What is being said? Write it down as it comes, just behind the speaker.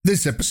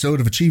This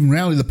episode of Achieving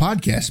Reality, the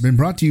podcast, has been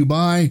brought to you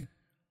by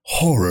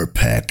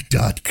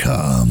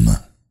HorrorPack.com.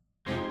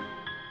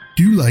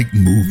 Do you like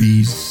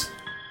movies?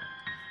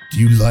 Do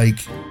you like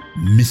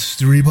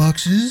mystery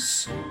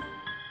boxes?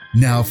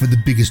 Now for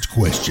the biggest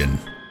question.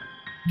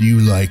 Do you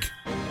like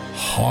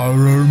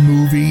horror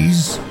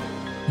movies?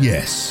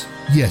 Yes,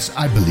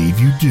 I believe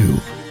you do.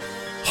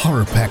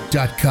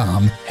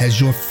 HorrorPack.com has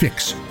your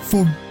fix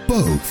for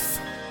both.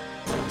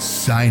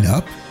 Sign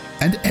up,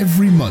 and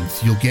every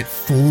month you'll get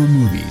 4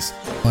 movies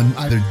on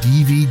either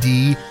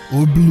DVD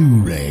or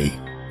Blu-ray,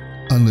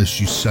 unless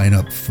you sign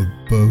up for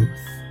both.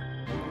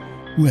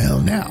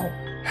 Well now,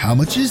 how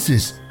much is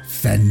this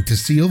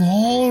fantasy of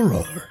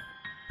horror?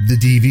 The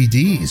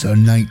DVDs are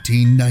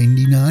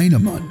 $19.99 a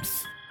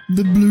month.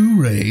 The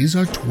Blu-rays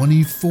are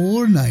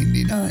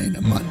 $24.99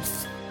 a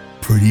month.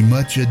 Pretty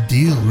much a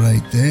deal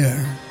right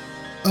there.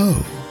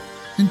 Oh,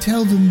 and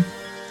tell them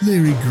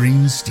Larry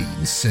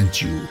Greenstein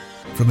sent you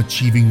from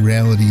Achieving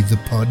Reality, the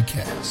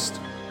podcast.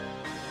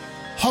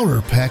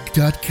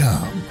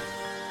 HorrorPack.com.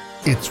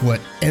 It's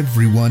what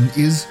everyone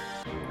is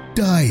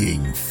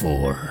dying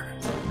for.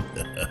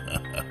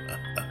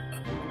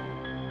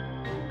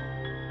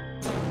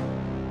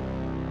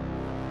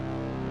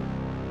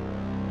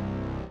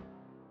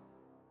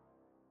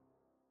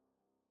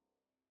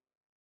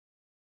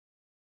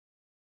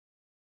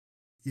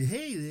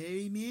 Hey,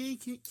 Larry, man,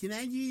 can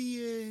I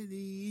do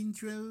the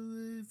intro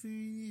for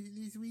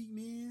this week,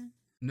 man?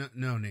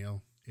 No,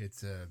 Neil.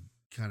 It's a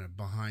kind of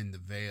behind the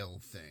veil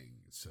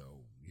thing,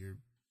 so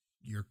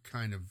you're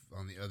kind of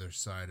on the other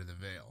side of the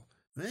veil.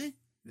 What?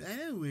 I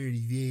don't wear any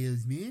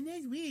veils, man.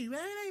 That's weird. Why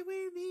would I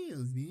wear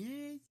veils,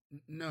 man?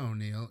 No,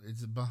 Neil.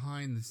 It's a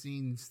behind the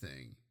scenes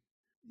thing.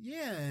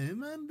 Yeah,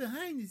 I'm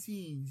behind the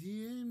scenes.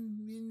 Yeah,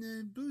 I'm in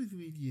the booth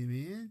with you,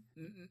 man.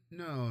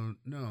 No,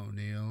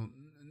 Neil.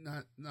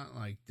 Not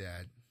like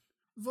that.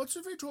 What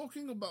are we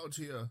talking about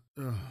here?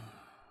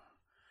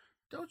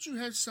 Don't you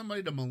have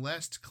somebody to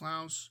molest,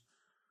 Klaus?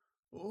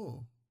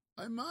 Oh,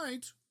 I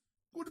might.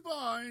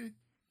 Goodbye.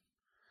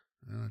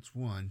 That's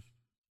one.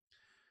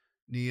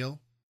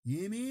 Neil?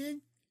 Yeah,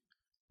 man?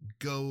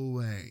 Go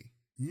away.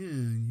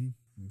 Yeah,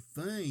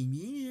 fine,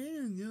 man. I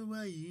don't know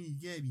why you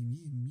gotta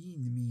be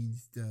mean to me and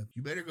stuff.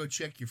 You better go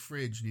check your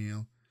fridge,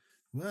 Neil.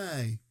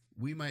 Why?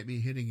 We might be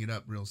hitting it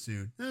up real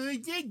soon. Oh,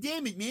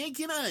 damn it, man.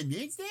 Come on,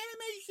 man. Stay out of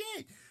my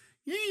shit.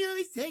 You're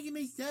always taking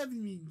my stuff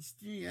and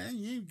I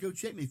need to go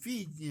check my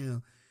feed,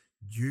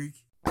 jerk.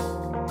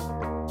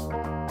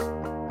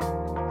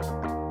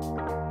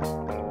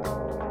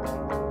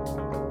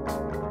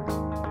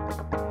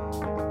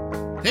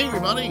 Hey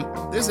everybody,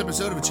 this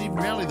episode of Achieving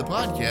Reality, the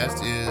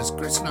podcast, is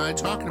Chris and I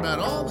talking about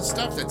all the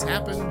stuff that's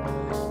happened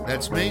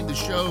that's made the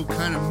show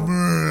kind of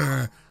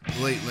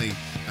lately.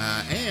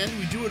 And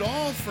we do it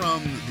all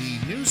from the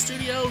new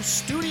studio,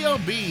 Studio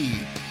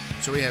B.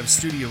 So we have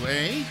Studio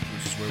A,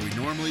 which is where we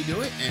normally do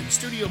it, and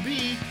Studio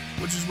B,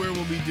 which is where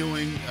we'll be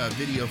doing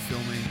video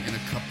filming and a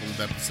couple of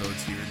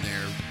episodes here and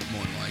there,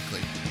 more than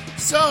likely.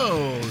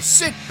 So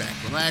sit back,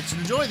 relax,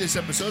 and enjoy this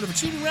episode of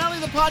Achieving Reality,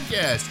 the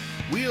podcast.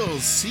 We'll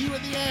see you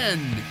at the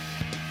end.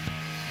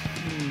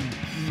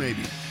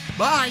 Maybe.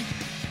 Bye.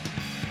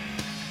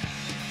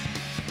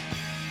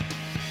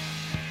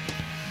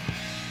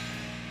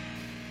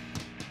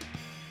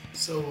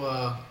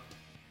 So,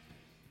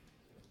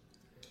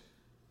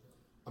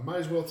 I might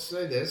as well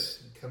say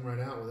this and come right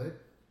out with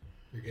it.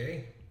 You're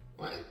gay?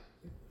 What?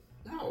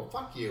 No,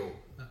 fuck you.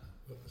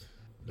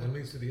 One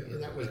leads to the other.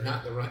 That was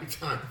not the right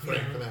time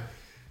frame for that.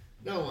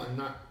 No, I'm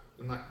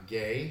not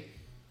gay.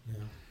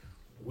 Yeah.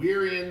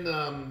 We're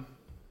in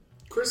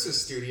Chris's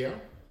studio.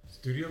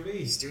 Studio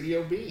B.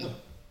 Studio B. Yeah.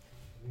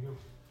 There you go.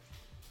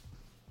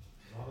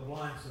 All the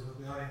blinds so that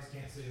the audience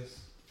can't see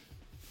us.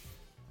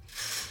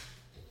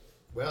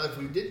 Well, if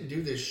we didn't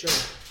do this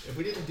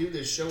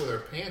show with our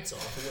pants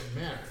off, it wouldn't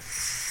matter.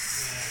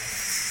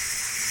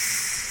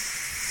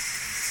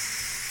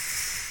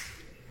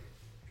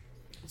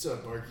 What's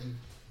up, Barky?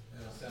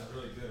 That'll sound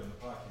really good on the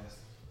podcast.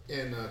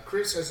 And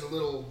Chris has a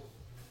little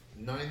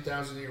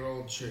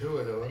 9,000-year-old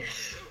Chihuahua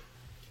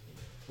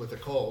with a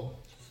cold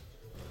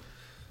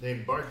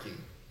named Barky,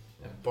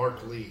 and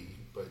Barkley,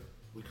 but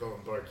we call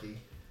him Barky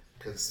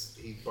because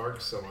he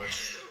barks so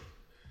much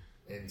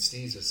and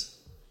sneezes.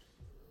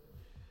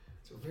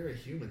 It's a very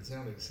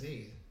human-sounding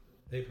sneeze.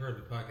 They've heard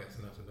the podcast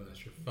enough to know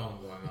that's your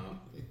phone going off.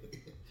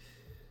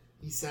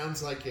 He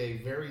sounds like a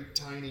very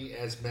tiny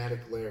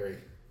asthmatic Larry.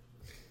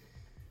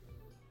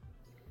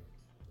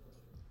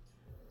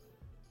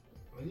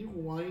 Are you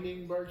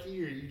whining, Barky,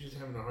 or are you just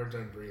having a hard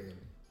time breathing?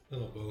 A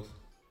little both.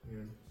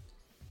 Yeah.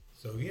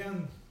 So yeah,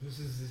 this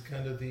is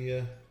kind of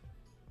the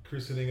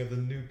christening of the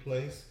new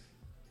place.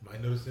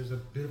 Might notice there's a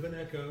bit of an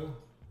echo.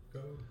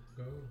 Go.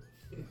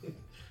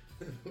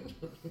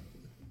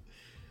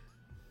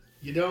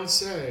 You don't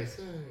say.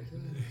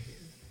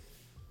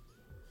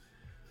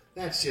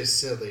 That's just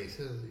silly.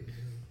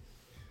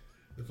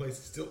 The place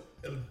is still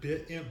a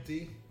bit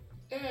empty.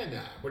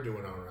 Nah, we're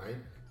doing all right.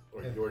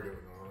 Or Yeah. you're doing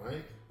all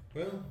right.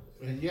 Well,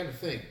 And you got to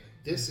think,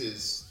 this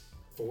is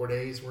 4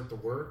 days worth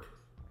of work.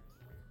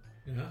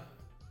 Yeah.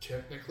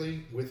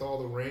 Technically, with all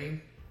the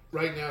rain,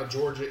 right now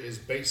Georgia is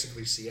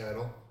basically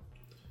Seattle.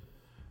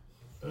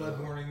 Flood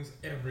warnings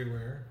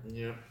everywhere.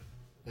 Yep.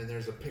 And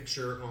there's a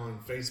picture on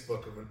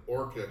Facebook of an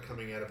orca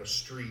coming out of a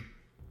street,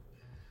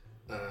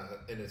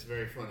 and it's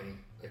very funny.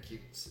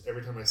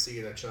 Every time I see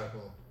it, I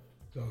chuckle.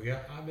 So yeah,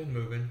 I've been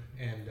moving,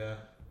 and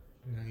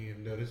you've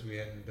noticed we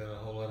hadn't done a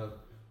whole lot of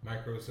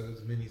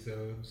microsodes,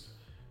 minisodes.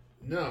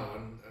 No,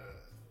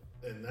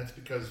 and that's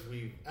because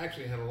we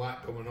actually had a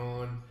lot going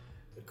on.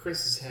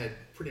 Chris has had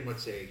pretty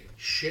much a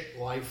shit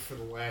life for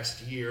the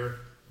last year,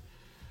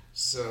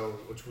 so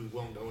which we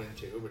won't go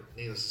into. But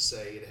needless to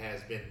say, it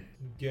has been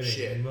Getting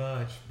shit.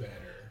 much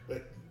better.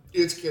 But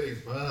it's getting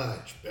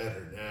much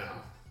better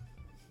now.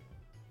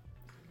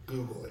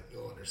 Google it,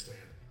 you'll understand.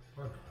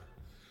 Or not.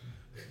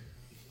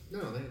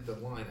 No, the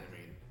line, I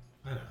mean.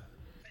 I know.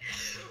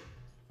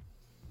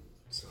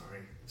 Sorry.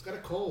 It's got a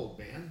cold,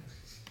 man.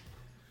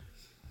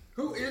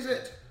 Who is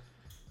it?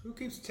 Who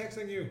keeps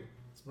texting you?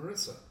 It's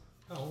Marissa.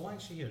 Oh, why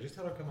is she here? Just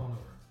tell her to come on over.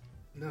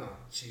 No,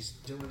 she's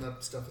doing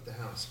up stuff at the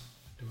house.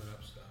 Doing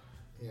up stuff.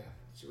 Yeah.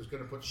 She was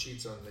going to put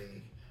sheets on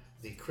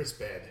the Chris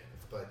bed,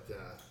 but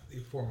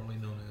Formerly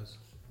known as.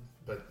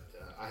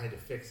 I had to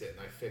fix it, and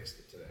I fixed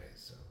it today.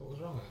 So What was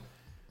wrong with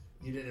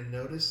it? you didn't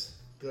notice?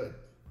 Good.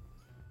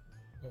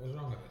 What was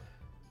wrong with it?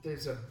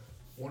 There's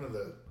one of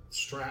the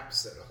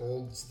straps that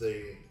holds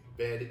the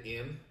bed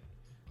in.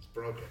 It's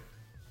broken,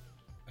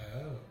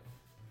 Oh.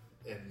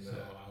 and So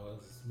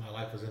my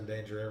life was in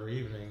danger every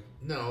evening.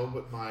 no,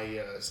 but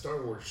my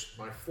Star Wars,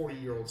 my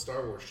 40-year-old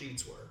Star Wars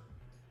sheets were.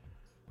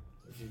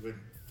 If you would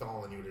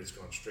fallen, you would have just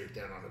gone straight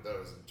down onto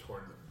those and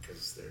torn them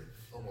because they're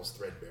almost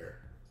threadbare.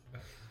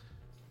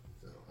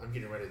 So I'm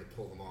getting ready to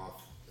pull them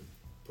off and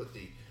put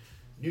the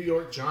New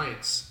York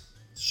Giants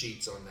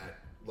sheets on that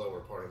lower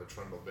part of the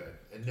trundle bed.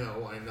 And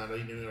no, I'm not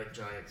a New York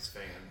Giants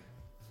fan.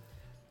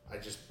 I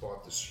just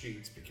bought the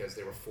sheets because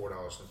they were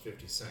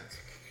 $4.50.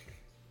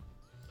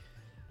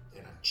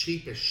 And I'm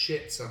cheap as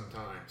shit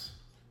sometimes.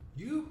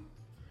 You?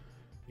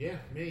 Yeah,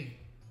 me.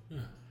 Yeah.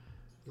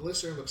 The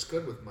listener looks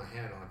good with my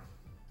hat on.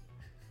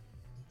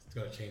 It's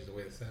going to change the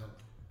way it sounds.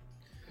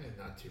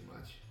 Not too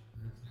much.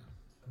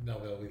 No,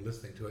 they'll be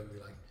listening to it and be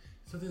like,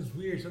 something's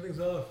weird, something's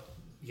off.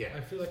 Yeah.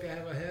 I feel like I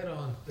have a hat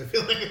on. I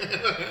feel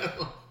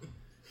like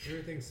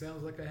Everything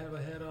sounds like I have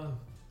a hat on.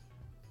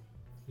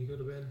 You go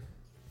to bed?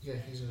 yeah,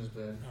 he's in his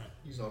bed. Alright.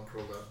 He's all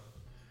curled up.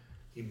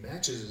 He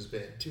matches his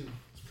bed too,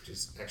 which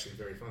is actually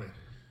very funny.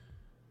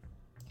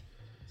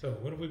 So,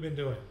 what have we been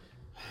doing?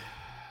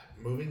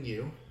 Moving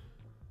you,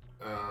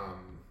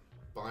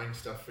 buying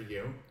stuff for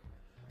you,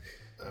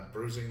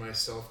 bruising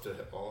myself to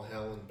all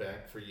hell and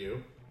back for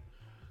you.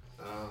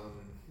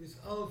 It's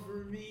all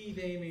for me,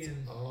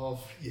 Damien.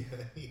 All yeah,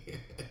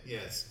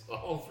 yes,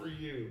 all for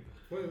you.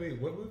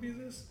 Wait, what movie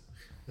is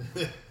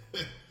this?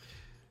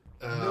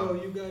 No,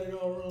 you got it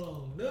all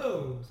wrong.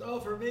 No, it's all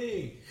for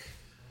me.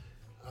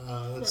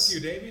 Fuck you,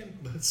 Damien.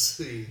 Let's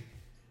see.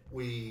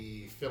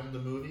 We filmed the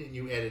movie and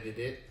you edited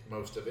it,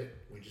 most of it.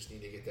 We just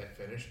need to get that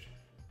finished.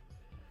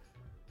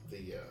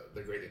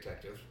 The Great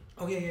Detective.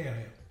 Oh, yeah.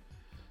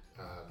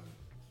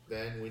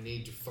 Then we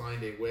need to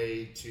find a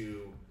way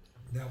to.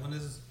 That one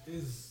is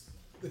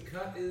the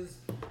cut is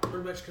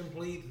pretty much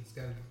complete. It's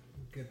got to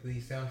get the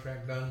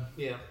soundtrack done.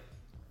 Yeah.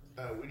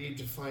 We need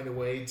to find a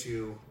way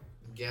to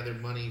gather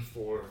money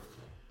for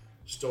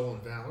Stolen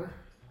Valor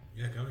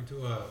Yeah, coming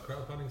to a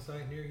crowdfunding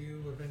site near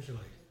you eventually.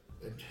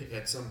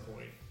 at some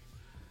point.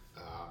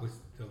 We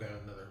still got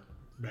another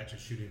batch of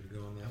shooting to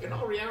go on that In one.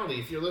 all reality,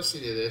 if you're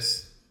listening to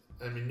this,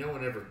 I mean, no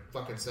one ever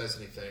fucking says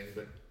anything,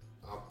 but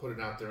I'll put it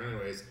out there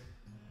anyways.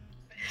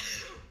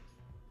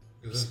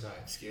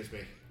 Gesundheit. Excuse me.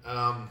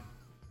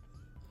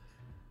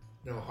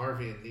 No,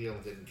 Harvey and Neil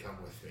didn't come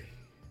with me.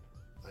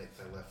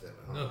 I left them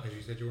at home. No, because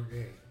you said you weren't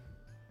gay.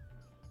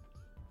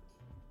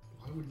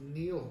 Why would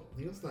Neil?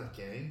 Neil's not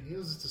gay.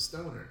 Neil's just a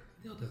stoner.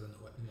 Neil doesn't know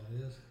what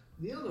Neil is.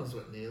 Neil knows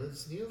what Neil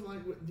is. Neil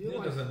likes Neil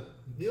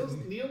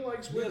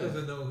women.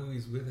 doesn't know who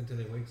he's with until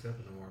he wakes up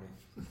in the morning.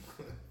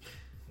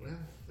 Well,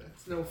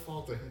 that's no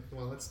fault of him.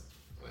 Well,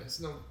 that's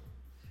no.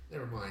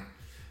 Never mind.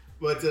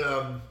 But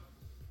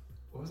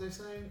what was I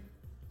saying?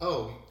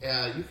 Oh,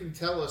 you can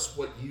tell us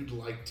what you'd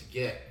like to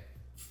get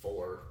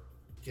for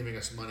giving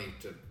us money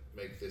to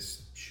make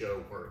this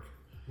show work.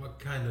 What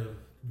kind of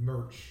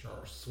merch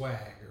or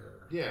swag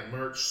or... Yeah,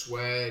 merch,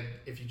 swag.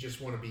 If you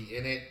just want to be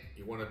in it,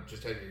 you want to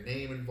just have your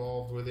name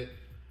involved with it.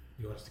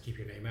 You want us to keep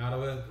your name out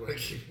of it? You want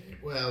to keep,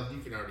 well, you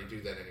can already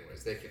do that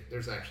anyways.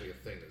 There's actually a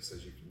thing that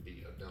says you can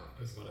be anonymous.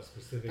 It's not a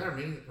specific... I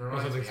mean, it Or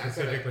reminds something me, I gotta-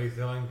 specifically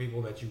telling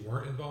people that you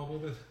weren't involved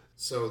with it?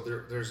 So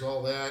there's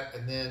all that,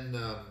 and then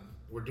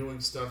we're doing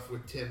stuff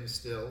with Tim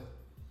still,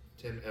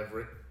 Tim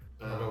Everett.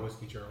 Bravo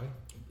Whiskey Charlie.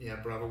 Yeah,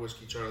 Bravo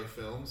Whiskey Charlie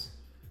Films.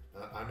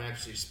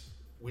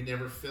 We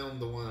never filmed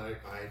the one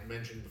I had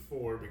mentioned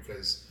before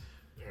because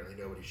apparently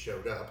nobody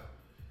showed up.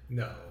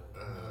 No.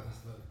 Uh, it's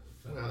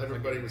not Well,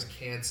 everybody was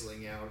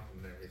canceling out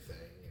and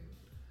everything,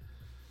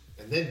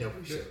 and then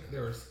nobody showed up.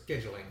 There were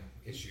scheduling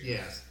issues.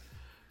 Yes.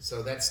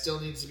 So that still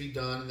needs to be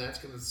done, and that's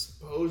going to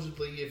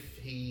supposedly, if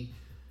he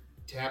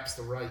taps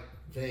the right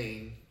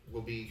vein,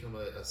 will become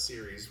a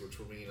series, which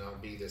will mean I'll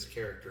be this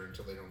character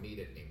until they don't need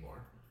it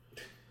anymore.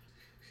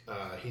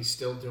 He's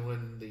still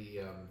doing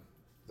the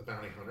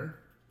Bounty Hunter.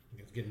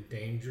 It's getting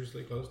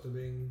dangerously close to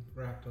being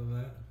wrapped on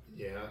that.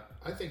 Yeah,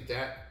 I think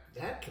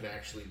that could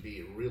actually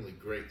be a really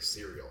great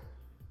serial.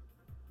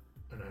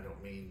 And I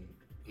don't mean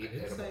I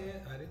didn't say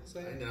it. I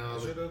know. I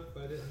should have.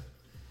 I didn't.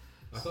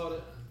 I thought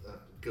it.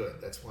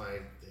 Good. That's why.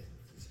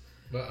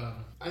 But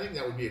I think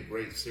that would be a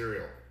great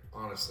serial.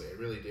 Honestly, I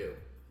really do.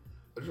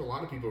 There's a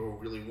lot of people who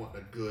really want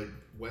a good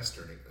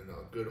Western,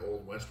 a good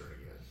old Western again.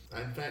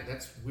 In fact,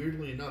 that's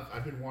weirdly enough,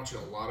 I've been watching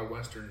a lot of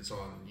Westerns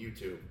on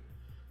YouTube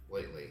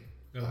lately.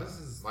 No, this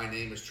is... My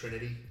Name is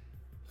Trinity.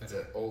 It's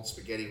an old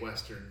spaghetti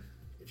Western.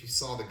 If you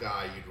saw the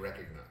guy, you'd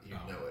recognize,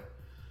 know it.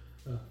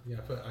 Yeah,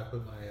 I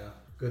put my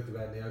Good, the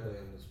Bad, and the Ugly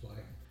on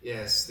display.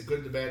 Yes, the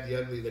Good, the Bad, the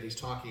Ugly that he's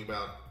talking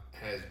about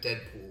has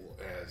Deadpool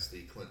as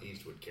the Clint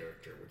Eastwood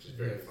character, which is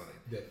very funny.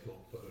 Deadpool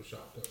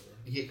photoshopped over.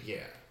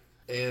 Yeah.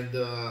 And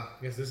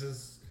yes, this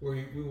is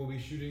where we will be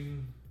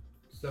shooting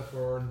stuff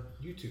for our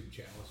YouTube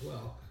channel as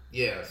well.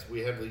 Yes,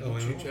 we have the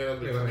YouTube channel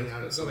coming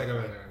out at some point.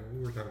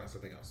 We were talking about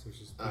something else. We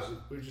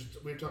were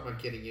talking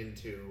about getting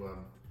into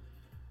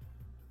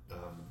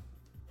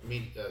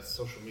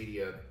social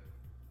media.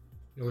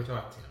 No, we're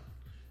talking Tim.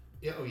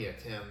 Yeah. Oh yeah,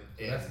 Tim.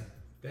 And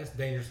that's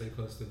dangerously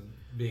close to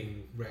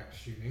being wrapped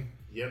shooting.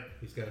 Yep.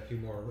 He's got a few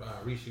more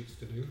reshoots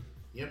to do.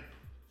 Yep.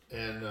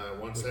 And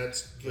once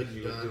that's good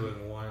and done,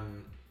 doing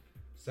one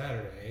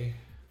Saturday.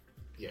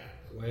 Yeah.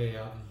 Way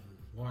out in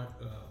I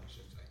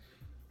should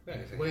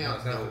say. Way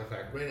out in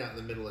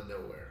the middle of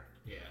nowhere.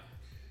 Yeah.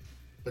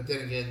 But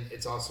then again,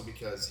 it's also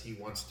because he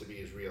wants to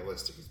be as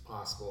realistic as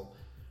possible,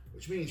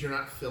 which means you're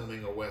not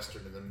filming a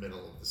Western in the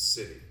middle of the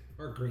city.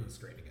 Or green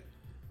screening it.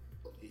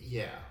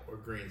 Yeah, or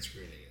green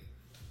screening it.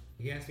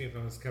 He asked me if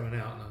I was coming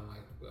out, and I'm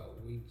like, well,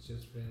 we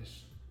just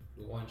finished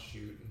the one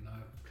shoot, and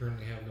I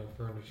currently have no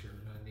furniture,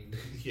 and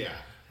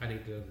I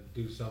need to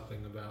do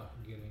something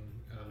about getting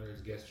out of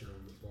his guest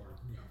room before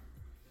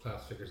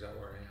Klaus figures out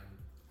where I am.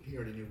 He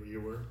already knew where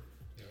you were.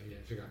 Yeah, he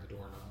didn't figure out the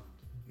doorknob.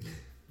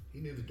 He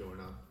knew the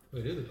doorknob.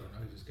 Well, he knew the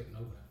doorknob, he just couldn't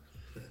open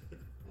it.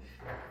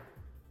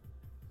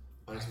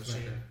 Ice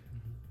machine?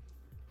 Mm-hmm.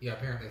 Yeah,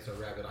 apparently it's a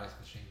rabbit ice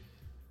machine.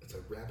 It's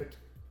a rabbit?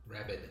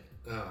 Rabbit.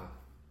 Oh.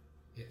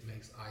 It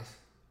makes ice,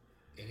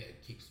 and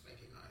it keeps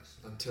making ice.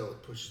 Until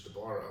it pushes the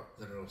bar up,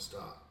 then it'll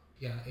stop.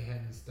 Yeah, it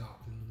hadn't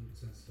stopped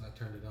since I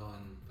turned it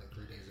on like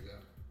 3 days ago.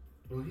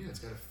 Well, yeah, it's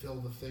got to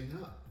fill the thing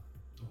up.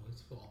 Oh,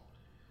 it's full.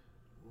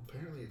 Well,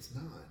 apparently it's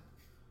not.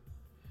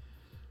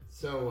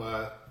 So,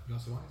 you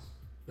want some ice?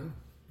 No.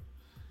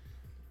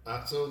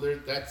 So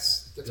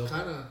that's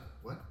kind of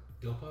what?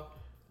 Dill pop?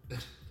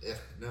 Yeah,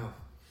 no.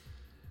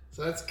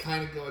 So that's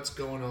kind of what's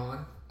going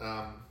on.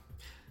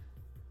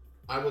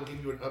 I will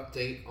give you an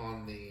update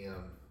on the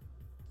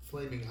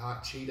flaming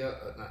hot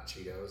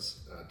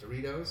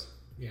Doritos.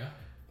 Yeah.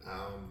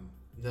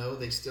 No,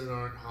 they still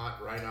aren't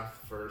hot right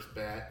off the first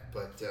bat,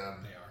 but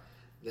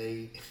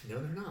they are. No,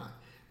 they're not.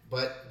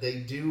 But they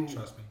do.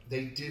 Trust me.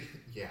 They do.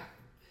 Yeah.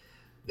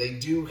 They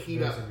do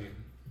heat up.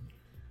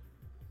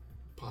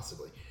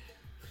 Possibly.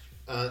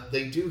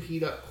 They do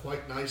heat up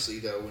quite nicely,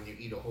 though, when you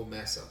eat a whole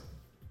mess of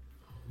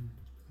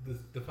them.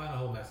 Define a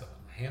whole mess of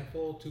them. A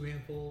handful, 2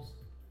 handfuls,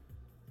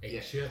 a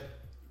chip.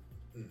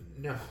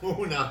 No,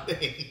 not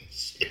a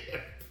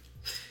chip.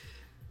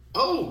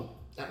 Oh,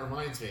 that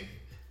reminds me.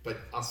 But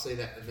I'll say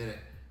that in a minute.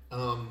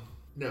 A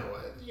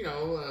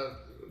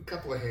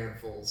couple of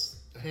handfuls.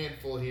 A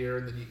handful here,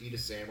 and then you eat a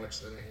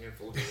sandwich, then a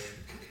handful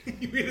here.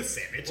 You eat a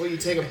sandwich? Well, you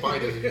take a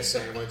bite of your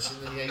sandwich,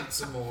 and then you eat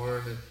some more,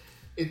 and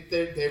then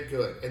they're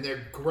good, and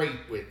they're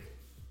great with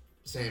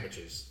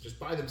sandwiches. Just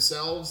by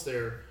themselves,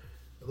 they're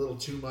a little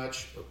too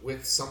much, but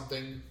with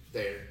something,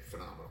 they're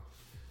phenomenal.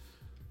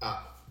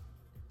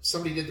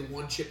 Somebody did the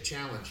 1 chip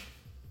challenge.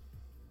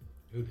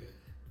 Who did?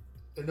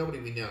 Nobody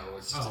we know.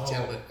 It's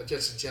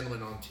just a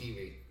gentleman on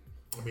TV.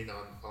 I mean,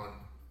 on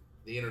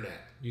the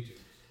internet. YouTube.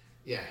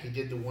 Yeah, he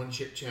did the 1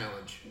 chip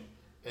challenge,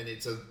 and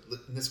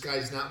this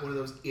guy's not one of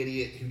those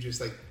idiot who just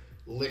like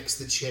licks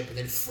the chip and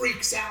then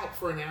freaks out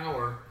for an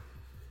hour.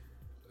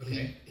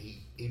 Okay.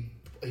 He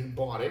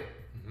bought it.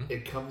 Mm-hmm.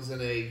 It comes in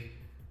a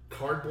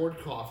cardboard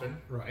coffin.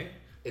 Right.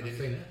 And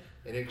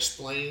it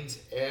explains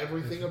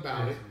everything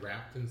about it.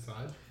 Wrapped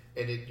inside.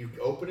 And you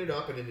open it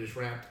up, and it is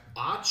wrapped.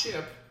 A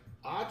chip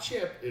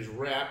is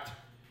wrapped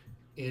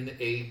in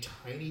a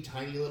tiny,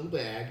 tiny little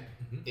bag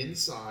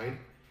inside,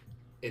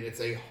 and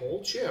it's a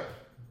whole chip.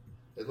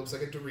 It looks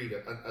like a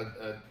Dorito.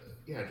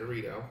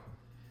 Dorito.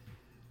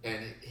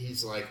 And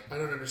he's like, I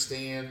don't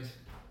understand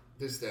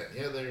this, that, and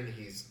the other. And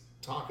he's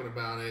talking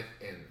about it,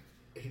 and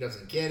he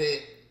doesn't get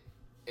it.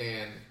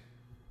 And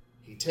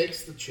he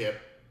takes the chip,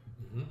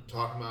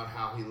 talking about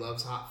how he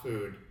loves hot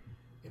food,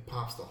 and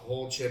pops the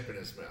whole chip in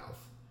his mouth.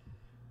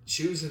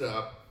 Chews it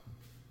up,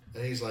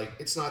 and he's like,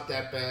 it's not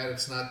that bad,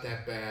 it's not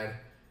that bad.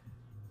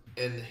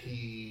 And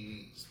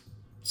he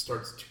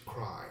starts to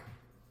cry.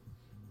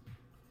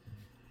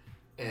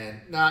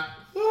 And not,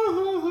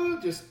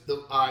 just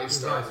the eyes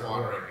start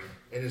watering.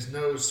 And his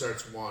nose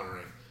starts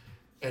watering.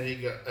 And he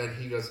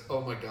goes,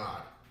 oh my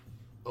God.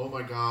 Oh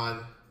my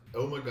God.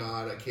 Oh my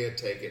God. I can't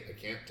take it. I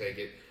can't take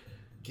it.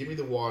 Give me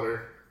the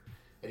water.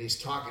 And he's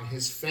talking.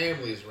 His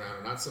family is around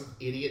him. Not some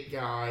idiot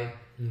guy.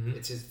 Mm-hmm.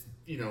 It's his,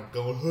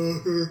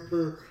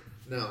 going,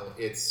 No,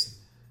 it's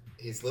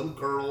his little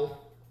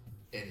girl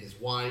and his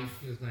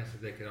wife. It was nice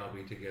that they could all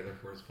be together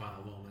for his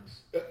final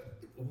moments.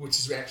 Which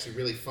is actually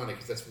really funny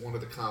because that's one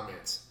of the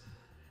comments.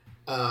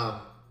 I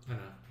know.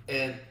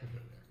 And I put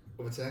it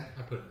there. What's that?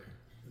 I put it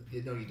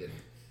there. No, you didn't.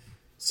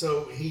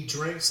 So he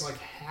drinks like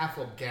half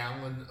a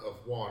gallon of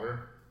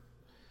water,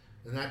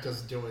 and that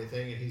doesn't do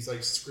anything. And he's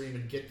like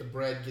screaming, "Get the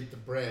bread! Get the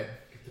bread!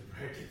 Get the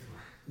bread! Get the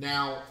bread!"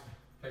 Now,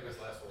 famous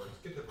last words.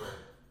 Get the bread.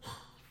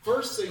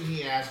 First thing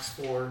he asks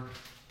for,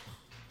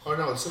 oh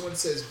no, someone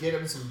says, "Get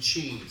him some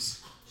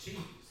cheese." Cheese.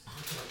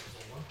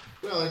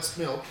 Well, it's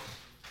milk,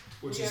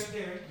 which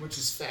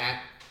is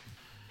fat.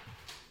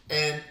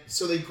 And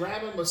so they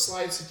grab him a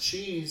slice of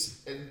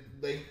cheese, and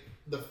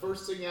the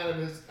first thing out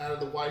of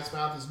the wife's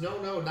mouth is,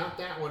 no, not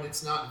that one.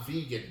 It's not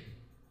vegan.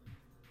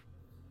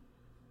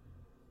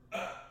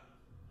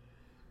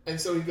 And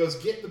so he goes,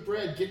 get the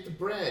bread, get the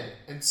bread.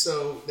 And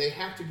so they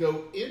have to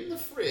go in the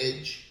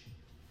fridge.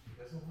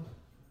 He doesn't want it.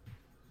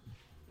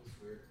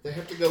 That's weird. They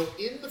have to go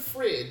in the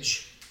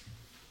fridge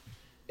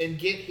and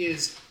get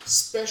his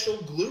special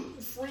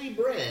gluten-free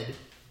bread.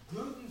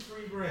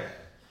 Gluten-free bread.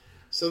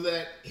 So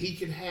that he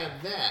can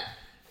have that.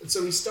 And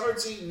so he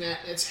starts eating that,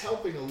 and it's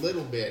helping a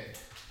little bit.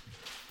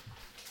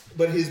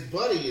 But his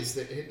buddy is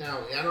that now.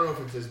 I don't know if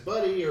it's his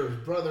buddy or his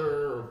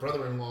brother or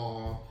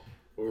brother-in-law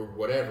or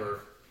whatever,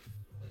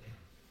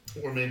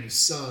 or maybe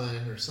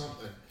son or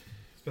something.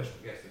 Special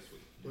guest this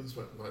week. What's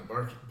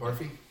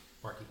Barfy?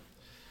 Barky.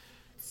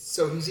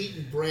 So he's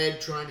eating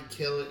bread, trying to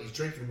kill it. He's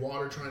drinking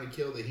water, trying to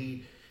kill the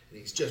heat. And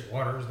he's just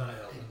water's not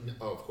helping.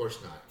 Oh, of course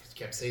not. Because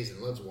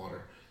capsaicin loves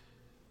water,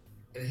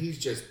 and he's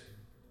just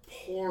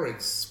pouring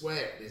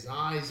sweat. His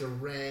eyes are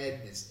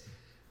red.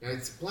 Now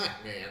it's a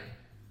black man.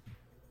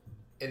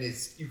 And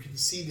you can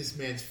see this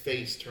man's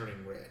face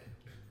turning red,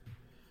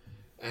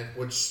 and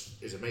which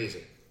is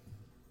amazing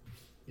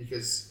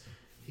because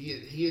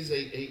he's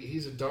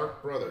a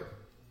dark brother,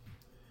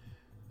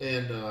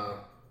 and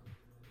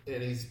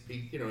he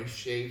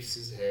shaves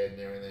his head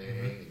and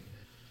everything.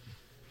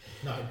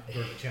 Mm-hmm. Not for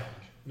the challenge.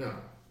 No,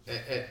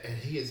 and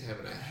he is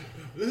having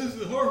This is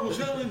the horrible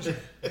challenge.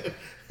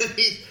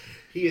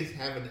 he is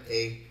having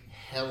a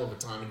hell of a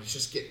time, and it's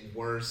just getting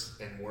worse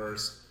and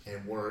worse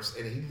and worse.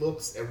 And he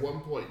looks, at one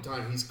point in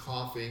time, he's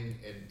coughing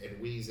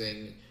and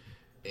wheezing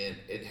and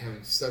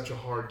having such a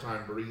hard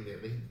time breathing.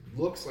 And he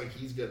looks like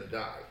he's going to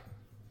die.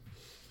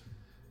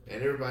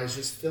 And everybody's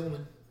just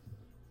filming.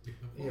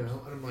 And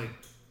I'm like,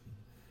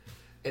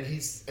 and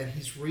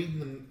he's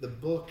reading the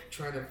book,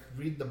 trying to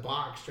read the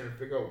box, trying to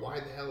figure out why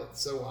the hell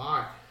it's so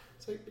hot.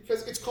 It's like,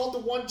 because it's called the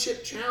One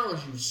Chip Challenge,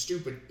 you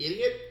stupid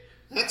idiot.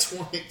 That's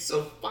why it's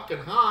so fucking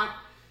hot.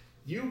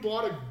 You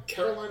bought a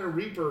Carolina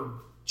Reaper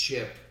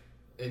chip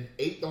and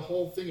ate the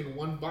whole thing in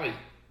one bite.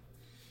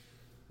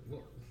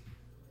 Well,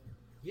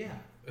 yeah.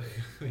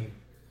 I mean,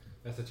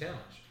 that's a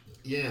challenge.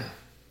 Yeah.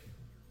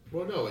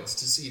 Well, no, it's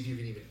to see if you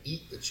can even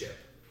eat the chip.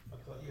 I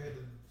thought you had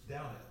to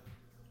down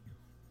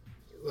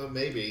it. Well,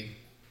 maybe,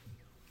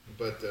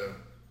 but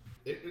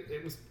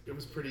it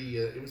was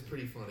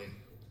pretty funny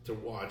to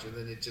watch, and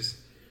then it just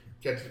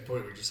got to the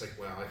point where you're just like,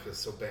 wow, I feel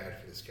so bad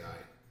for this guy.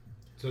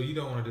 So you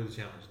don't want to do the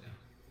challenge now?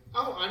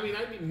 Oh, I mean,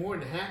 I'd be more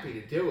than happy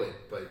to do it,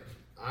 but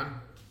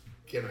I'm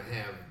gonna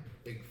have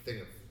a big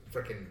thing of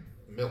frickin'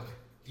 milk.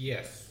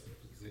 Yes.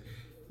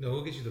 No,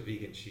 we'll get you the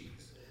vegan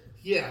cheese.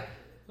 Yeah.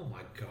 Oh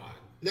my God.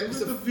 That was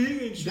the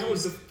vegan cheese. That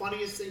was the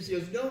funniest thing. She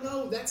goes,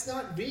 no, that's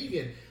not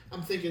vegan.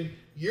 I'm thinking,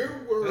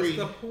 you're worried.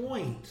 That's the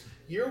point.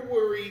 You're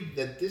worried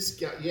that this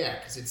guy,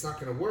 because it's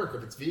not going to work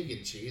if it's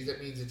vegan cheese.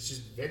 That means it's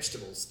just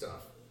vegetable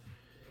stuff.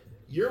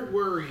 You're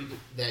worried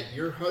that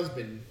your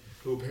husband,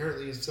 who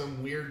apparently is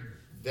some weird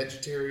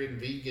vegetarian,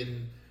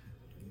 vegan,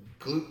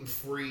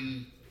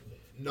 gluten-free,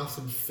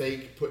 nothing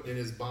fake putting in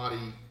his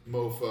body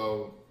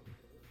mofo,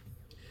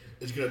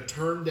 is going to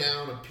turn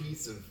down a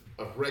piece of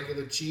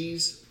regular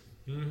cheese.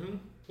 Mm-hmm.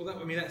 Well,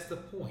 that's the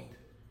point.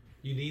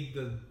 You need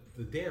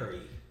the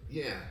dairy.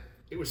 Yeah.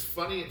 It was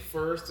funny at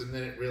first, and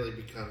then it really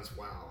becomes,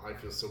 wow, I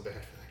feel so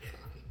bad for that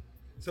guy.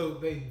 So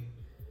they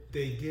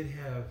did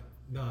have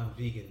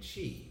non-vegan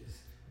cheese.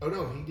 Oh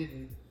no, he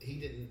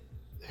didn't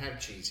have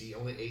cheese. He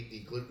only ate the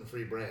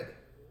gluten-free bread.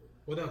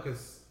 Well, no,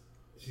 because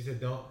she said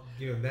don't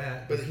give him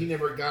that. But he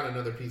never got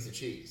another piece of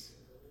cheese.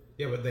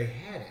 Yeah, but they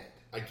had it.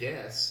 I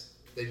guess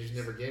they just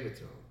never gave it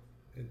to him.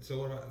 And so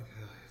what about?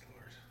 Oh,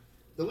 Lord.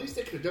 The least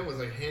they could have done was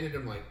like handed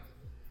him like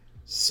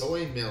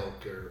soy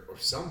milk or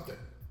something.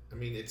 I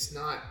mean, it's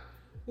not.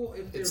 Well,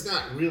 if it's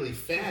not really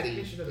fatty.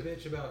 Bitching a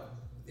bitch about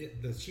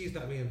the cheese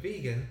not being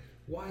vegan.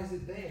 Why is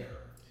it there?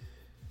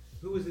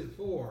 Who is it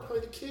for?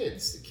 Probably the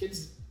kids. The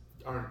kids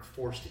aren't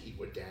forced to eat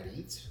what Dad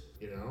eats.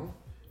 You know,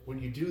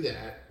 when you do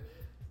that,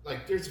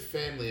 like there's a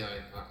family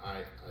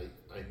I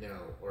know,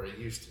 or I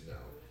used to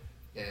know,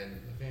 and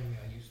The family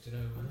I used to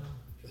know.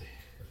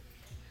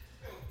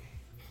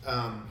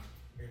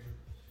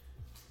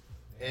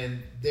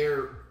 and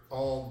they're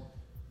all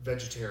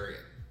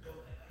vegetarian.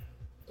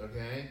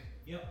 Okay.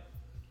 Yep.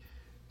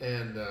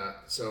 And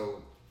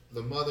so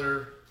the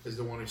mother is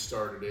the one who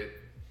started it,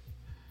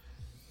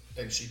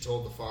 and she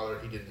told the father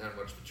he didn't have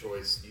much of a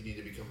choice. You need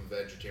to become a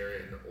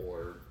vegetarian,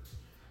 or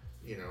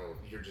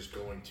you're just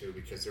going to,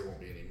 because there won't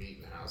be any meat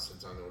in the house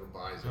since I'm the one who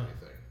buys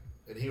everything.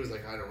 And he was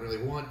like, I don't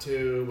really want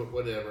to, but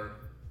whatever.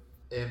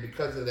 And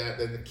because of that,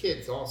 then the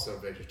kid's also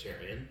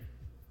vegetarian.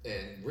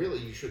 And really,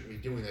 you shouldn't be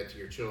doing that to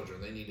your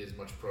children. They need as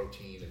much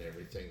protein and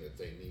everything that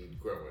they need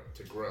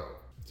to grow.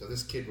 So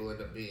this kid will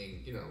end up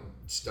being,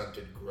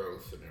 stunted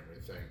growth and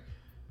everything,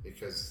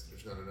 because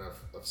there's not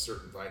enough of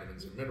certain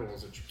vitamins and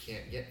minerals that you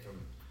can't get from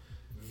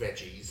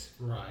veggies.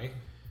 Right.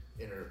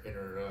 In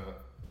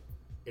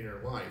her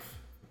life.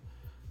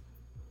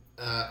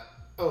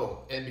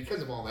 And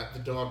because of all that, the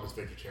dog was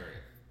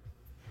vegetarian.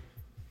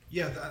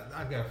 Yeah,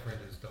 I've got a friend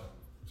whose dog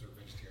is a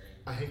vegetarian.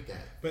 I hate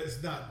that. But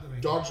it's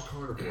not. Dogs are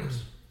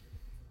carnivores.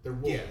 They're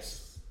wolves.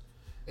 Yes.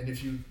 And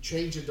if you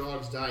change a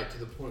dog's diet to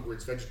the point where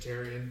it's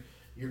vegetarian,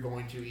 you're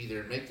going to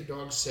either make the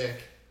dog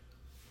sick,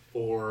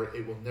 or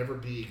it will never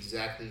be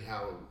exactly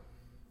how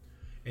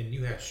and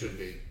you have it should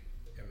be.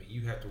 I mean,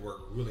 you have to work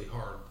really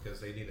hard because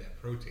they need that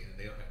protein, and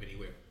they don't have any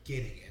way of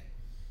getting it.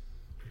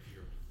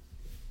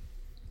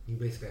 You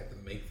basically have to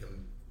make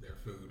them their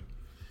food.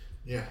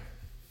 Yeah.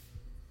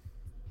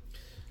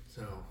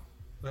 So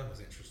that was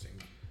interesting.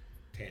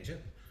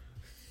 Tangent.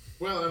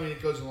 Well, I mean,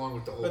 it goes along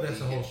with the whole. But that's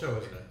vegan, the whole show,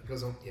 isn't it? It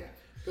goes on, yeah.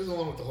 It goes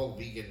along with the whole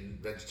vegan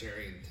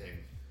vegetarian thing.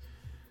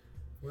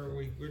 Where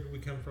did we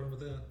come from with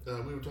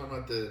that? We were talking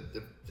about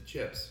the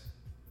chips.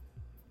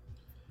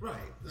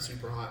 Right. The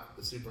super hot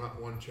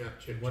one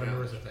chip. What did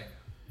Marissa think?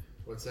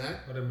 What's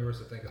that? What did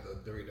Marissa think of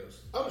the Doritos?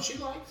 Oh, she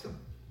likes them.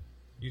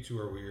 You two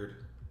are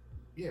weird.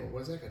 Yeah,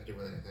 what's that got to do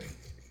with anything?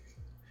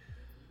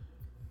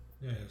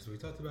 Yeah, so we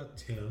talked about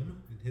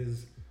Tim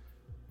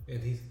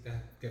and he's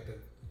got the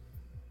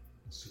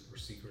super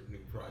secret new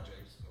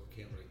project, so we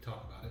can't really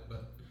talk about it,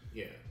 but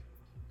yeah,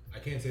 I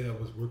can say that I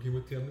was working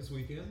with Tim this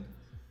weekend,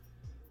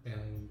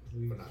 and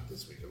but not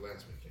this weekend,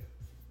 last weekend.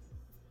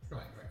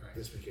 Right.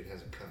 This weekend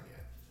hasn't come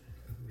yet.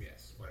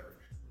 Yes, whatever.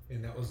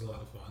 And that was a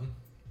lot of fun.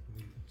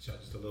 We shot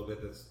just a little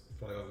bit. That's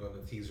probably all on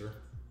the teaser.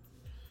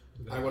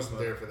 I wasn't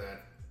there for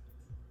that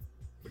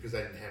because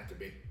I didn't have to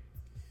be.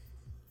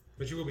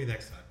 But you will be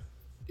next time.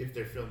 If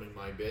they're filming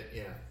my bit,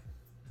 yeah.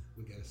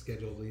 We got to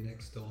schedule the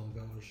next Stolen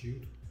Valor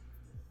shoot.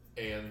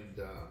 And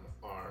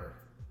our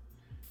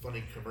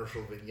funny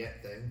commercial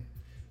vignette thing.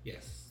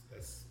 Yes,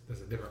 that's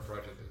a different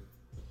project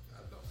that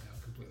I don't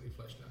have completely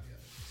fleshed out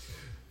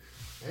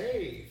yet.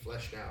 Hey,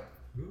 fleshed out.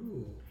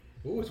 Ooh,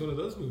 it's one of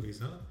those movies,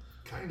 huh?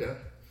 Kinda.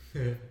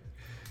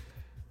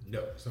 No,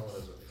 it's not one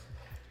of those movies.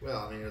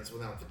 Well, I mean, it's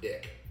without the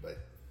dick, but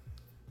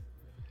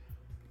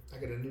I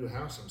got a new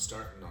house I'm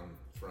starting on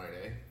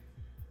Friday.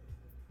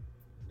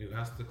 New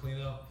house to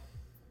clean up?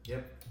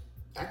 Yep.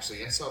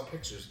 Actually, I saw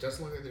pictures.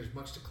 Doesn't look like there's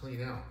much to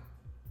clean out.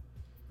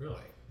 Really?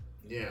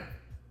 Yeah.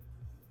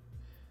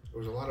 There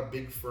was a lot of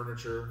big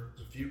furniture,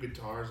 a few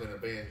guitars, and a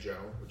banjo,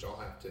 which I'll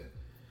have to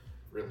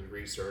really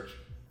research.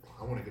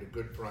 I want to get a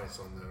good price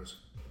on those.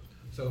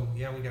 So,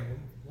 yeah, we got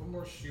one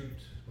more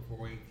shoot before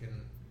we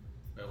can...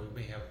 Well,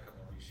 we may have a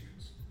couple more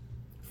reshoots.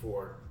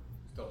 For?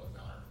 Stolen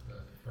Valor,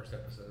 the first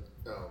episode.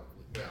 Oh,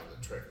 well,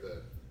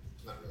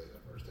 not really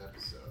the first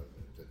episode,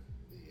 the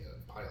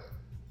pilot.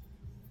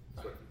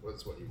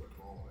 That's what you would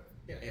call it.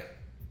 Yeah.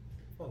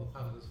 Well, the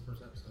pilot is the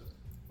first episode.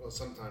 Well,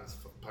 sometimes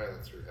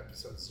pilots are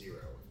episode 0,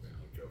 and then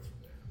you go from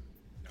there.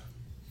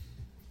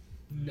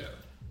 No.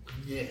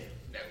 Yeah.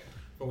 No.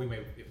 But we may,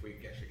 if we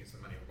actually get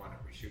some money, we'll wind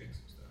up reshooting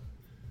some stuff.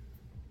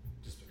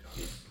 Just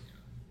because,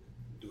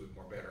 do it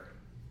more better.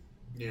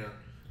 Yeah.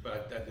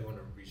 But I do want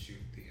to reshoot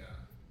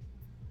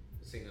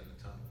the scene in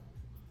the tunnel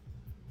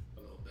a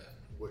little bit.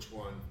 Which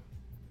one?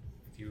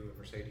 With you and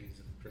Mercedes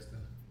and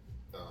Kristen.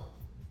 Oh.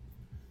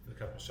 A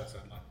couple of shots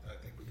I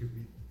think we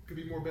could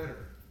be more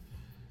better.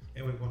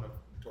 And we want to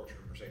torture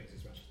Mercedes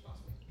as much as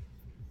possible.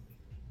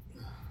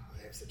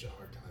 I have such a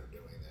hard time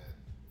doing that.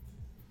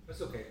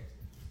 That's okay.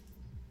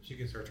 She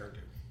gets her turn too.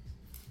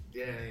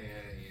 Yeah.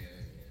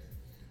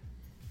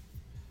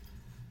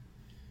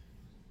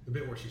 The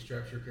bit where she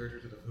straps your character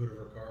to the hood of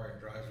her car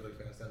and drives really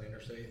fast down the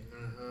interstate.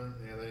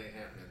 Yeah, that ain't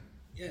happening.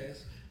 Yeah, it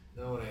is.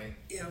 No, it ain't.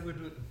 Yeah, we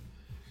do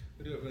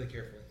it really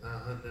carefully.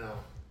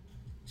 No.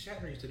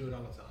 Shatner used to do it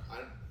all the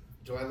time.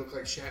 Do I look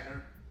like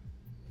Shatner?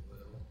 A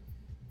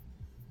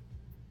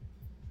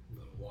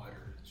little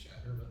wider than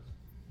Shatner, but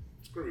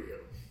screw you.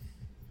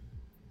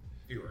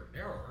 If you were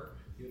narrower,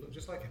 you look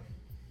just like him.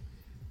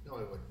 No,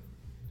 I wouldn't.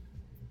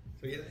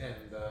 So yeah,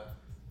 and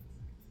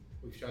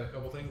we've shot a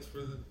couple things for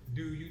the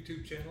new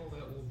YouTube channel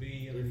that will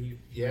be in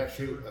the a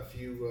few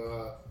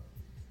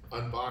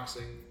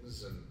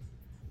unboxings and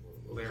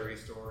Larry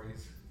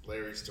stories.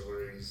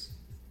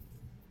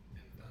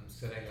 And I'm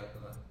setting up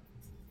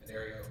an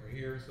area over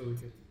here so we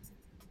could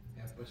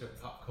have a bunch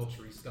of pop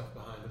culture stuff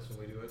behind us when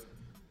we do it.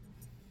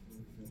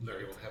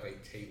 Larry will have a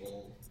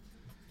table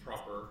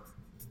proper.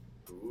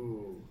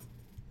 Ooh.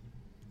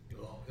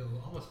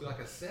 It'll almost be like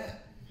a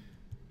set.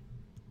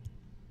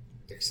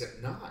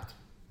 Except not.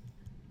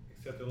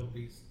 Except it'll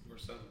be where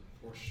some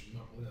poor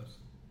schmuck lives.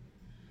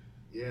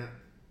 Yeah.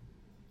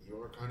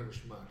 You're kind of a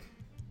schmuck.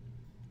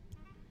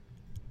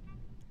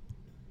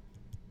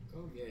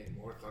 Oh, yay,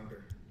 more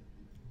thunder.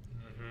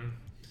 Mm-hmm.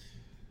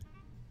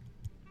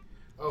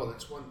 Oh,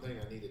 that's one thing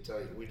I need to tell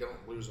you. We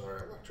don't lose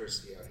our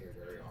electricity out here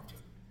very often.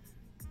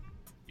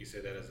 You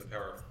say that as the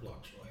power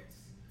fluctuates.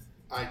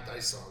 I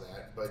saw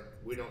that, but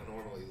we don't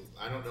normally.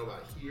 I don't know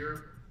about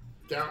here.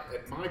 Down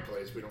at my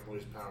place, we don't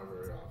lose power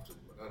very often.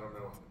 But I don't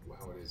know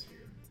how it is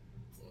here.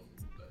 Well,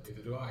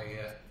 neither do I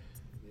yet.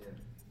 Yeah.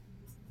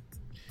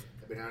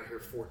 I've been out here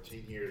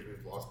 14 years.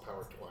 We've lost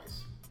power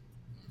twice.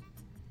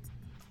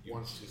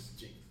 Once just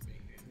jinxed me.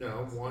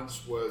 No,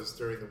 once was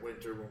during the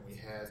winter when we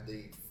had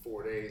the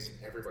 4 days and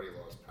everybody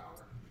lost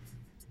power.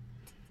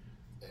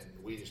 And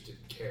we just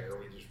didn't care.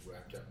 We just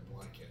wrapped up in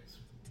blankets.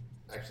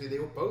 Actually, they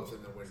were both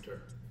in the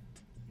winter.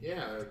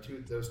 Yeah, there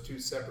were those two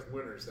separate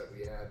winters that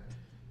we had.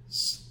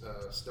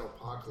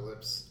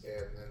 Snowpocalypse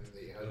and then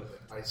the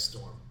ice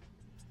storm.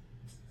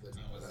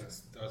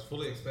 I was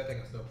fully expecting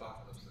a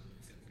snowpocalypse and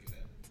didn't get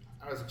it.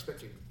 I was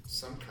expecting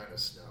some kind of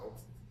snow.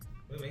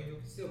 I mean,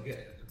 you'll still get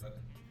it, but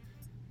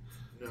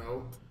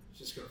no, it's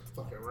just gonna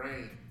fucking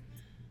rain.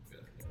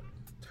 Good Lord,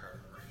 I'm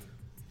tired of rain.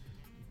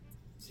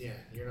 Yeah,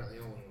 you're not the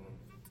only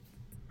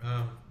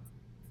one.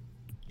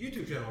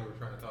 YouTube channel we were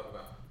trying to talk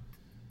about.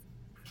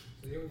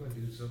 So yeah, we're going to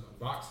do some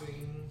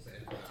unboxings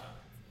and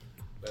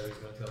Larry's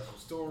going to tell some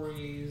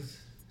stories.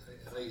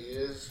 He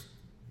is.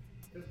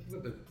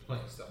 We've been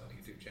playing stuff on the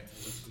YouTube channel,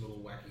 just little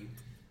wacky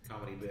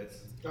comedy bits.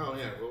 Oh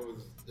yeah, what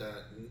was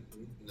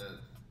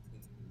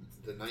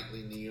the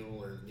Nightly Neil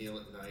or Neil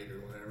at Night or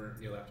whatever?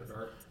 Neil After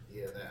Dark.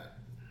 Yeah, that.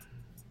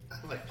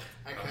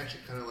 I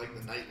actually kind of like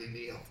the Nightly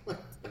Neil.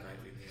 The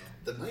Nightly Neil.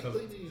 The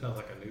Nightly Neil. Sounds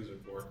like a news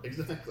report.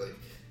 Exactly.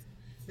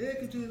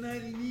 Welcome to the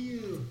Nightly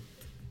Neil.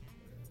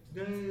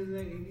 The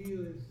Nightly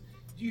Neil is.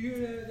 Did you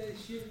hear that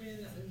shit, man?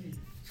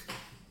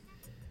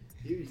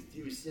 There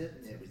was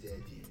something that was out there,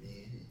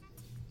 man.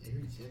 I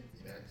heard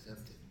something about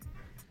something.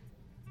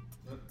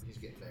 Oh, he's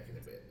getting back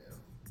into bed now.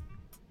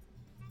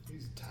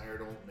 He's a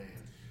tired old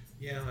man.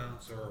 Yeah, well,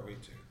 so are we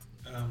too.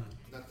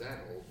 Not that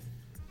old.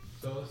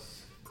 So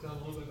let's tell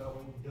them a little bit about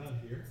what we've done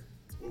here.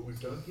 What we've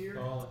done here?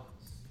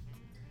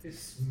 A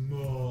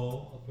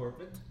small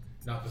apartment.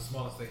 Not the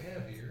smallest they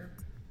have here.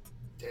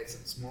 That's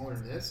something smaller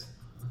than this?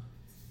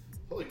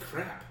 Holy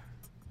crap.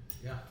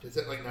 Yeah. Does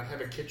that not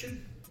have a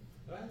kitchen?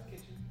 I have a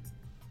kitchen.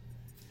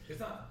 It's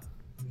not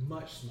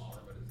much smaller,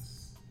 but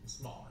it's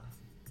smaller.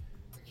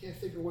 I can't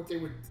think of what they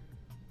would.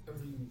 I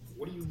mean,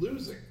 what are you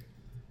losing?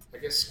 I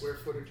guess square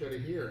footage out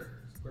of here.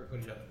 Square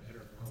footage out of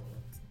better,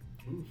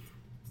 probably. Oof.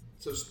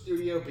 So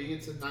Studio B,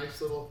 it's a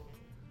nice little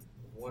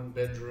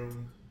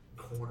 1-bedroom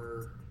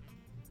corner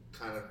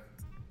kind of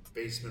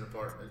basement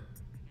apartment.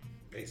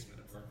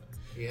 Basement apartment.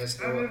 He has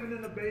I'm living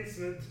in a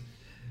basement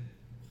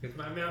with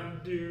my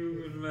Mountain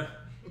Dew and my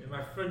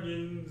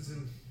Funyuns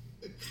and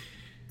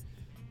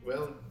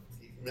well,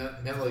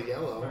 Mellow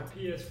Yellow. my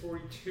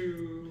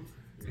PS42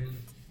 and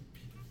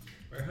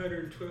my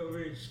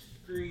 112-inch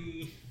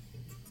screen.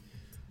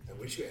 I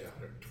wish you had a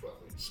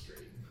 112-inch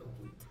screen. Where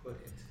we put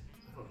it?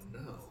 I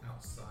don't know.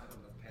 Outside on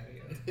the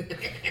patio.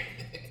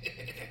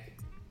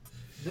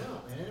 No,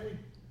 man.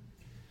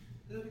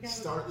 We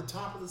start at the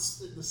top of the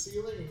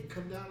ceiling and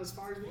come down as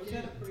far as we We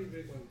can. got a pretty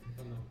big one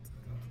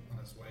on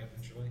its way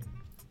eventually.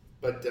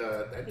 But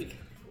that'd be kind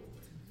of cool,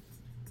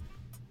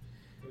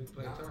 man. We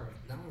play Atari.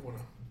 Now I want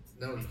to.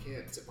 No, you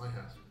can't. It's at my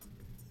house.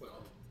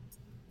 Well,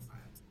 I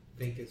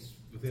think it's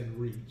within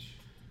reach.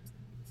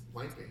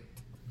 Might be.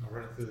 I'll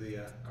run it through the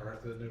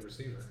new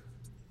receiver.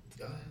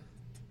 Go ahead.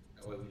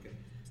 That way we can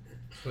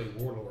play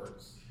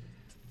Warlords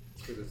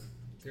through the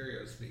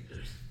stereo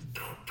speakers.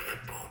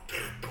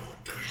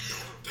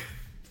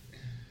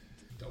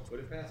 Don't put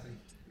it past me.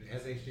 It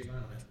has HDMI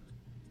on it.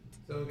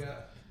 So we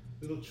got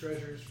little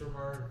treasures from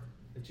our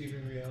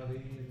Achieving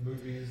Reality and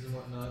movies and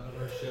whatnot on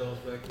our shelves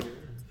back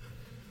here.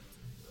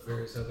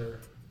 Various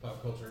other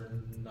pop culture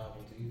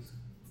novelties.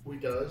 We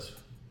does.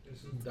 There's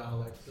some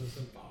Daleks and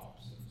some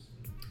Pops. And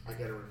some... I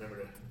gotta remember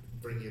to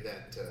bring you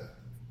that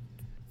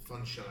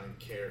Funshine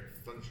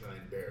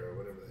Bear or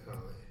whatever the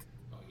hell they.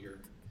 Oh, your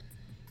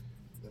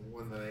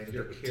one that I ended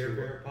Your up with Care two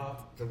Bear of.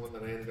 pop? The one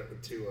that I ended up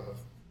with two of.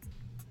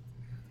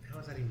 How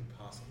is that even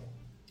possible?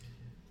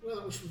 Well,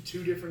 it was from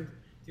two different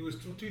It was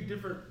two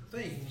different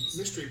things.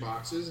 mystery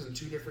boxes and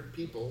two different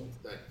people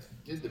that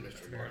did the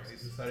mystery Apparently, you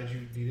boxes. decided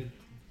you needed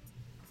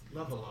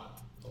Love a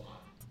lot.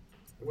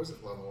 It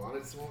wasn't Love a Lot,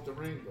 it's the one with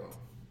the rainbow.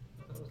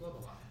 I thought it was Love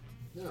a Lot.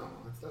 No,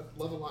 I thought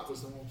Love a Lot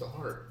was the one with the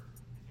heart.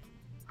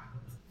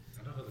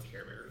 I don't know the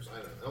Care Bears. I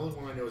don't know. The only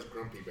one I know is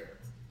Grumpy Bear.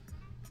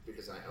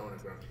 Because I own a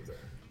Grumpy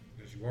Bear.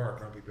 Because you are a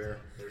grumpy bear.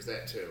 There's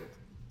that too.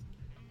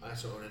 I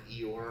also own an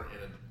Eeyore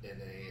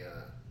and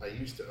I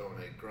used to own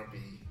a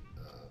Grumpy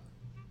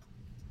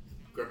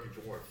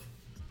Dwarf.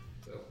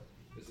 So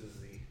this is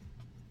the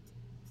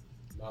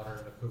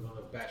modern equivalent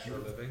of bachelor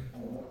living.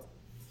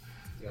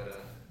 You got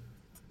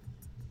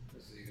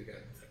you got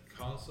a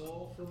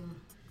console from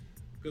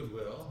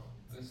Goodwill,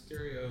 a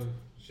stereo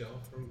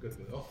shelf from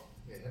Goodwill.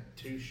 Yeah,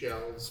 2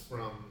 shelves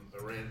from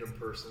a random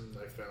person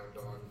I found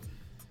on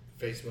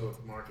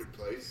Facebook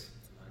Marketplace.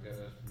 I got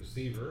a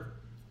receiver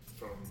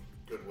from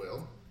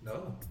Goodwill.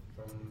 No,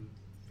 from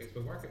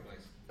Facebook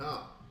Marketplace.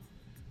 Oh.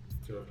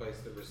 To replace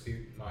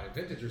my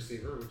vintage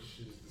receiver, which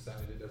has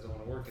decided it doesn't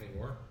want to work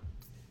anymore.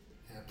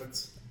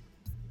 Happens.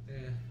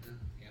 Yeah.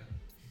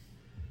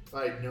 If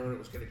I had known it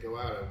was going to go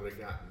out, I would have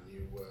gotten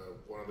you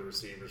one of the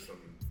receivers from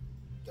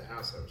the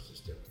house I was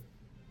just doing.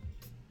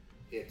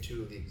 He had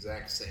 2 of the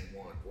exact same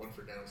one. One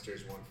for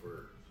downstairs, one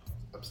for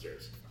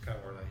upstairs. What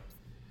kind were they?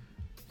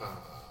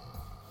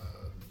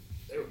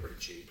 They were pretty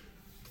cheap.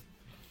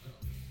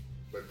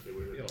 But it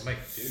would have... It'll make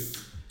do.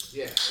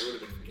 Yeah, it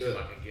would have been good.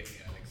 I can get you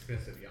an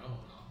expensive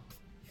Yamaha.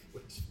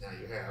 Which now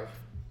you have.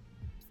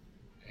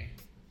 Okay.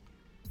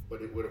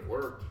 But it would have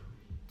worked.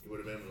 You would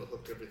have been able to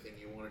hook everything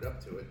you wanted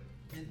up to it.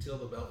 Until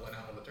the belt went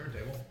out of the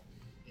turntable.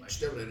 You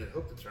still didn't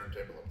hook the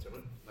turntable up to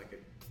it. Like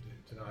it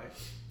did tonight.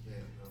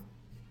 Yeah, no.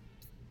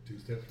 2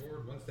 steps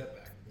forward, 1 step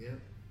back. Yeah.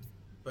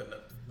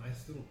 But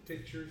nice little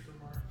pictures from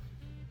our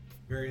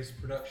various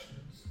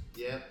productions.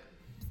 Yeah.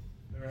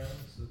 Around,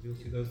 so you'll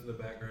see those in the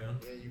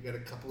background. Yeah, you got a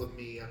couple of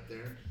me up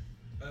there.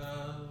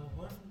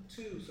 1,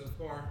 2 so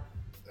far.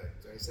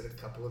 I said a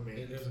couple of me.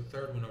 Yeah, there's a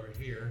third one over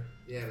here.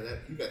 Yeah, but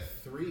you got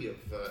 3 of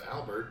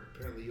Albert.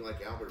 Apparently you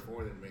like Albert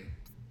more than me.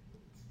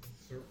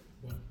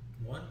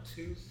 1,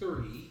 2,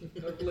 3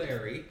 of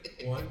Larry.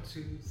 1,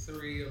 2,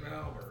 3 of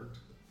Albert.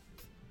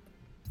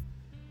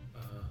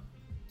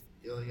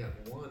 You only got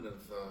 1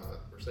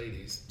 of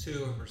Mercedes.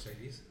 2 of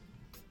Mercedes.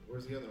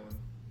 Where's the other one?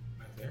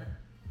 Right there.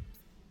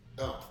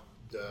 Oh,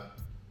 duh.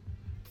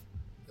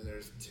 And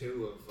there's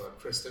 2 of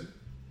Kristen,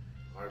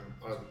 our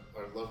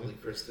lovely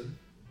Kristen.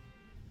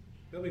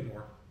 There'll be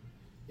more.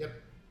 Yep.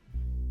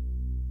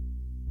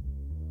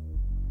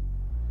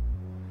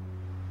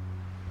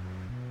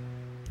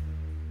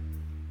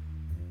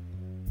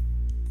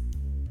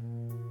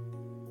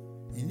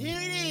 And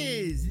there it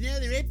is,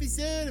 another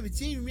episode of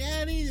Achieving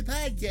Reality, the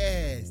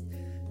podcast.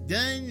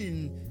 Done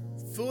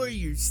and for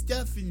your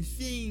stuff and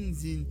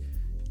things and...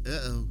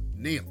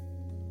 Neil,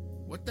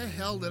 what the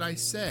hell did I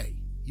say?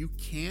 You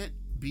can't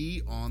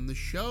be on the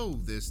show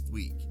this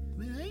week.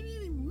 But I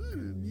really want to,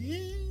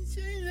 man.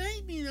 So I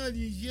like being on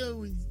the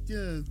show and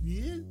stuff,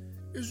 man.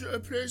 Is there a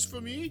place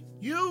for me?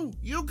 You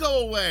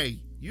go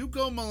away. You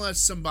go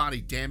molest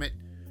somebody, damn it.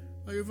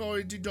 I have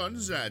already done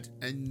that.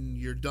 And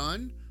you're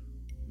done?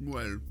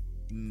 Well,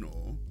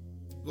 no.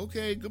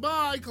 Okay,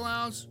 goodbye,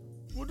 Klaus.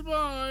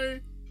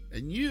 Goodbye.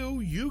 And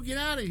you get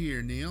out of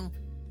here, Neil.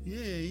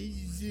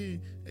 Yeah,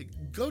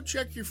 go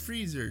check your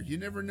freezer. You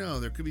never know.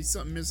 There could be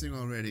something missing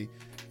already.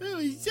 Oh,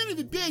 son of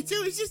a bitch.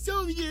 I was just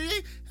over here.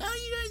 How do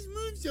you guys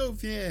move so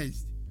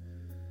fast?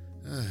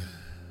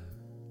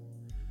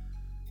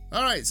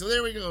 All right, so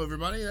there we go,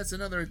 everybody. That's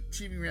another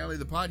Achieving Reality,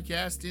 the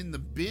podcast in the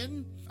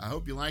bin. I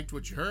hope you liked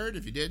what you heard.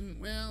 If you didn't,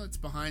 well, it's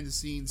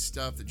behind-the-scenes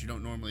stuff that you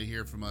don't normally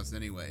hear from us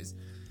anyways.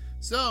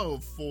 So,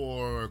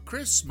 for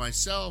Chris,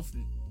 myself,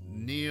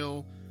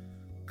 Neil,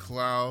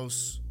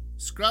 Klaus,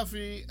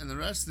 Scruffy, and the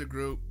rest of the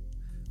group,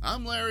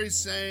 I'm Larry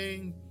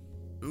saying,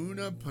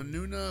 Una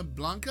Panuna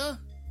Blanca?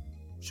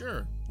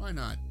 Sure, why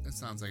not? That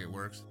sounds like it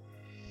works.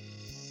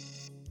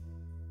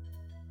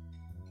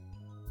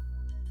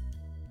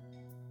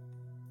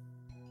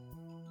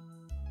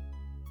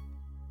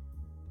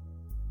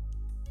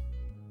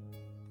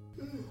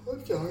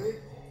 I'm sorry.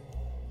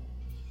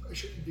 I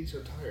shouldn't be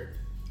so tired.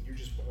 You're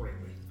just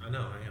boring me. I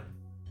know, I am.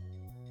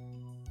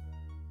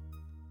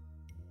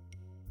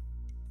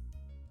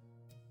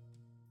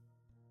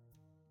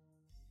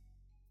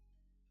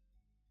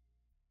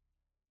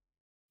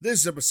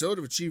 This episode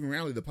of Achieving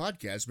Reality, the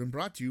podcast, has been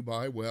brought to you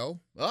by,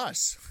 well,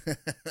 us.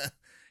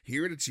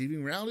 Here at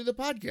Achieving Reality, the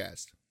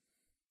podcast.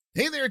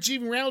 Hey there,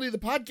 Achieving Reality, the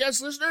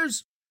podcast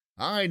listeners.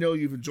 I know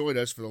you've enjoyed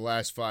us for the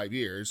last 5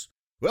 years.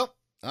 Well,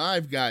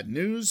 I've got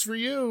news for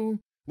you.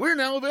 We're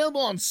now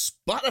available on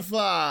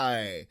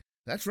Spotify.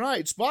 That's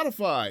right,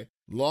 Spotify.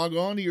 Log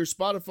on to your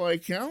Spotify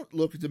account,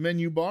 look at the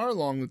menu bar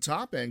along the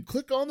top, and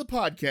click on the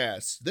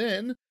podcast.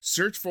 Then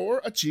search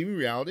for Achieving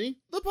Reality,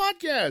 the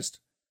podcast.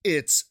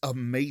 It's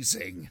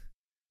amazing.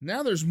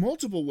 Now there's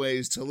multiple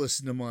ways to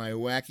listen to my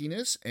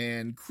wackiness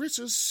and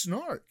Chris's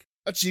snark.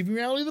 Achieving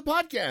Reality, the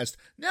podcast,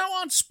 now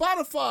on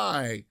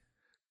Spotify.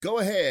 Go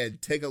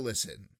ahead, take a listen.